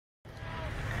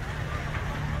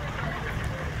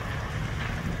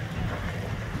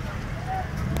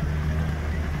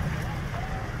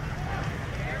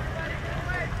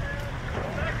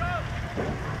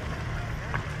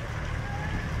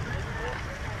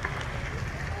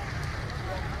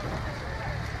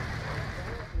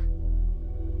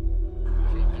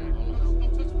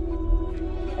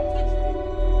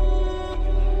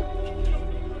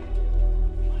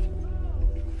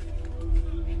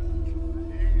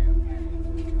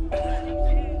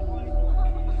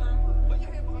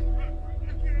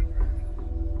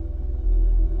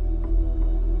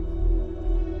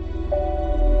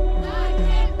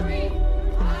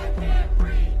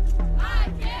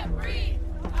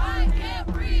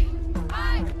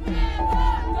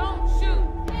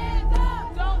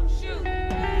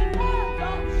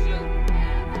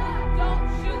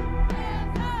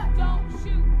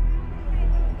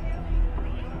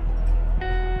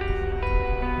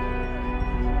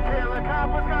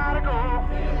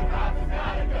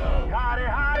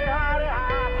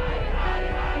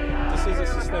This is a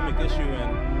systemic issue,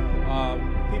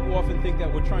 and people often think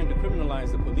that we're trying to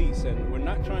criminalize the police, and we're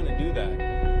not trying to do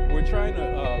that. We're trying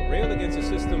to rail against a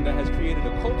system that has created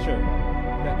a culture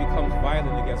that becomes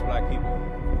violent against black people.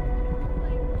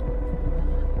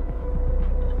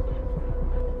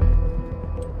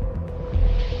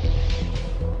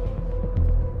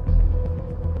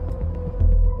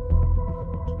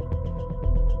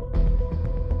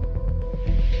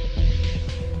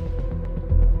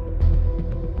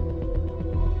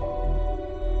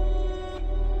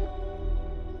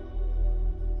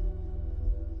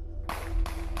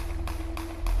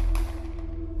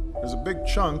 There's a big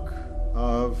chunk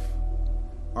of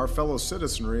our fellow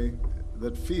citizenry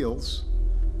that feels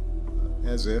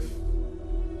as if,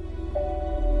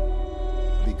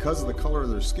 because of the color of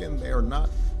their skin, they are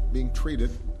not being treated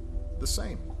the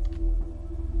same.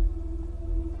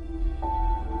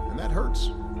 And that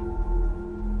hurts.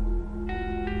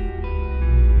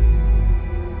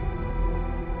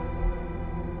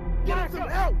 Get some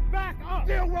help! Back up!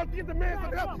 Still want to get the man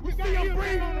some help! We see him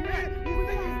breathing on the man! You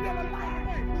think he's still alive!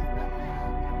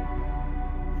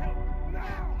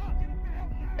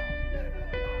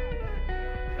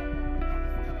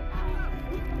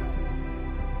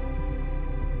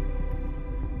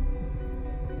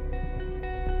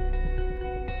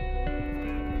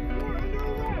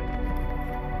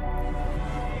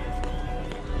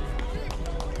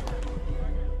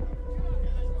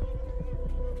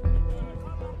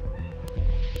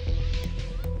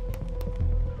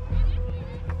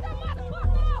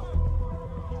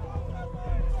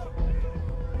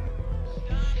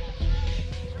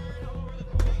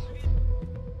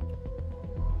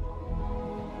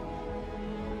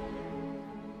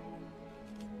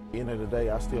 At the end of the day,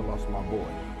 I still lost my boy.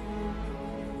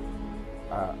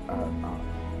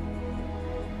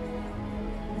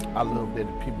 I love that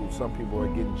some people are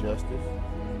getting justice,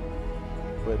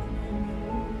 but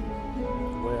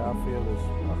the way I feel is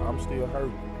I'm still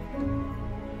hurt.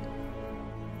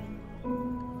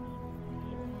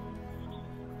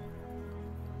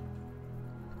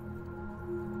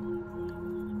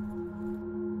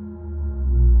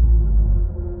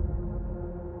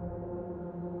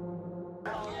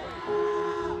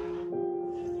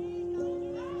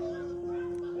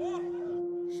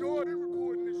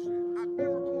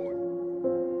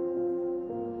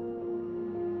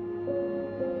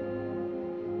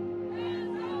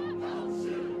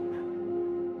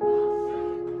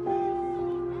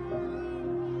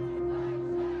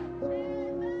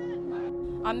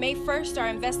 On May 1st, our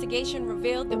investigation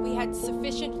revealed that we had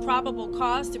sufficient probable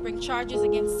cause to bring charges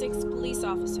against 6 police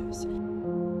officers.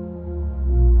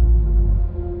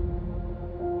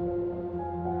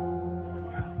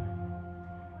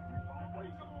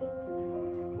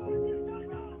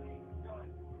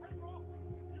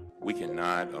 We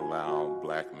cannot allow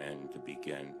black men to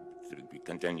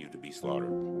continue to be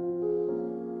slaughtered.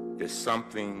 There's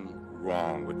something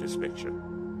wrong with this picture.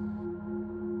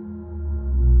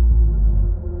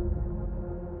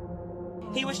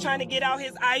 He was trying to get out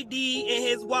his ID and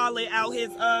his wallet out his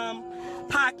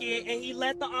pocket, and he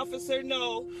let the officer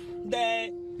know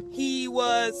that he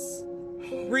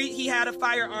had a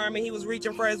firearm and he was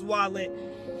reaching for his wallet,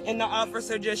 and the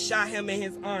officer just shot him in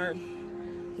his arm.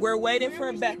 We're waiting for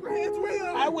him back.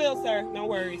 I will, sir. No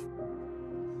worries.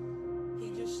 He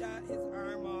just shot his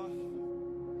arm off.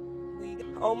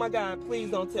 Oh my God, please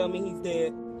don't tell me he's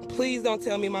dead. Please don't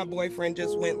tell me my boyfriend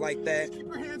just went like that. Keep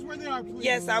your hands where they are, please.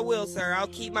 Yes, I will, sir. I'll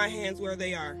keep my hands where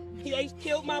they are. He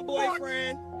killed my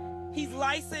boyfriend. He's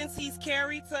licensed. He's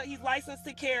licensed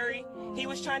to carry. He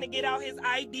was trying to get out his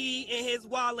ID and his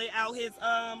wallet out his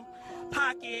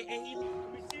pocket, and he. Let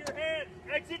me see your hands.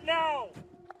 Exit now.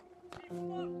 Keep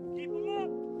him up. Keep him up.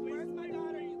 Where's my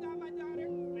daughter? You got my daughter?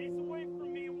 Face away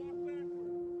from me and walk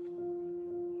backwards.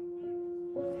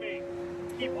 Me.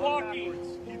 Keep walking.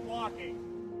 Keep walking.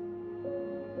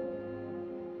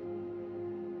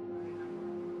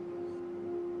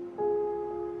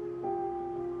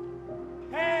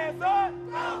 Hands up!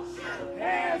 Don't shoot!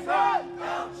 Hands up!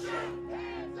 Don't shoot!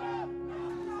 Hands up!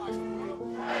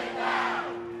 Lay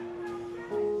down!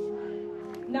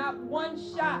 Not 1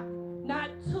 shot, not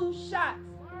 2 shots,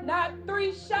 not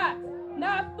 3 shots,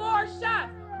 not 4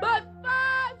 shots, but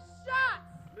 5 shots!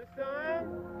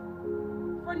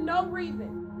 For no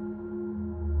reason.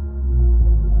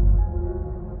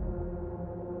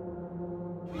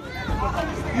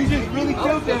 You just really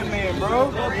killed that man,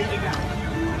 bro.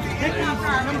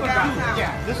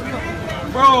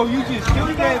 Bro, you just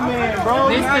killed that man, bro.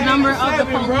 This is the number of the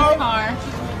police car.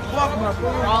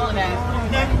 All of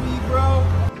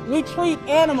that. We treat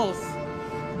animals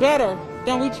better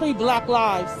than we treat black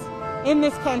lives in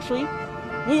this country.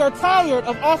 We are tired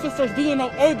of officers being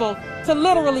able to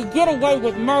literally get away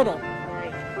with murder,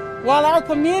 while our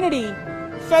community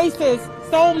faces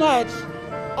so much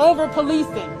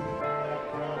over-policing.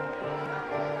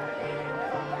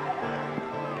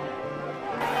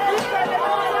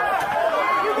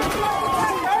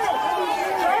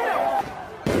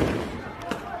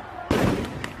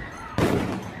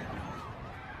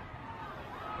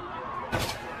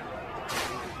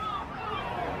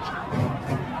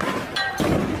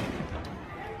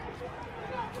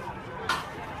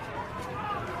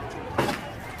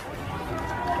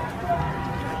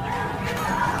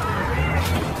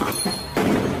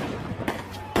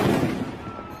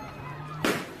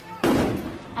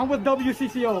 I'm with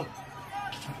WCCO.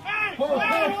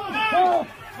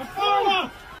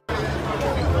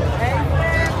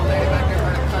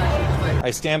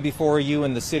 I stand before you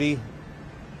in the city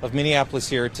of Minneapolis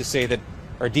here to say that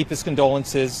our deepest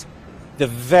condolences. The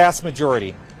vast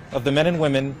majority of the men and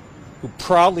women who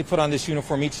proudly put on this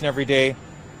uniform each and every day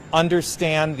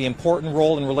understand the important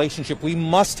role and relationship we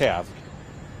must have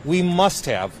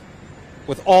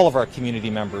with all of our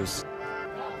community members.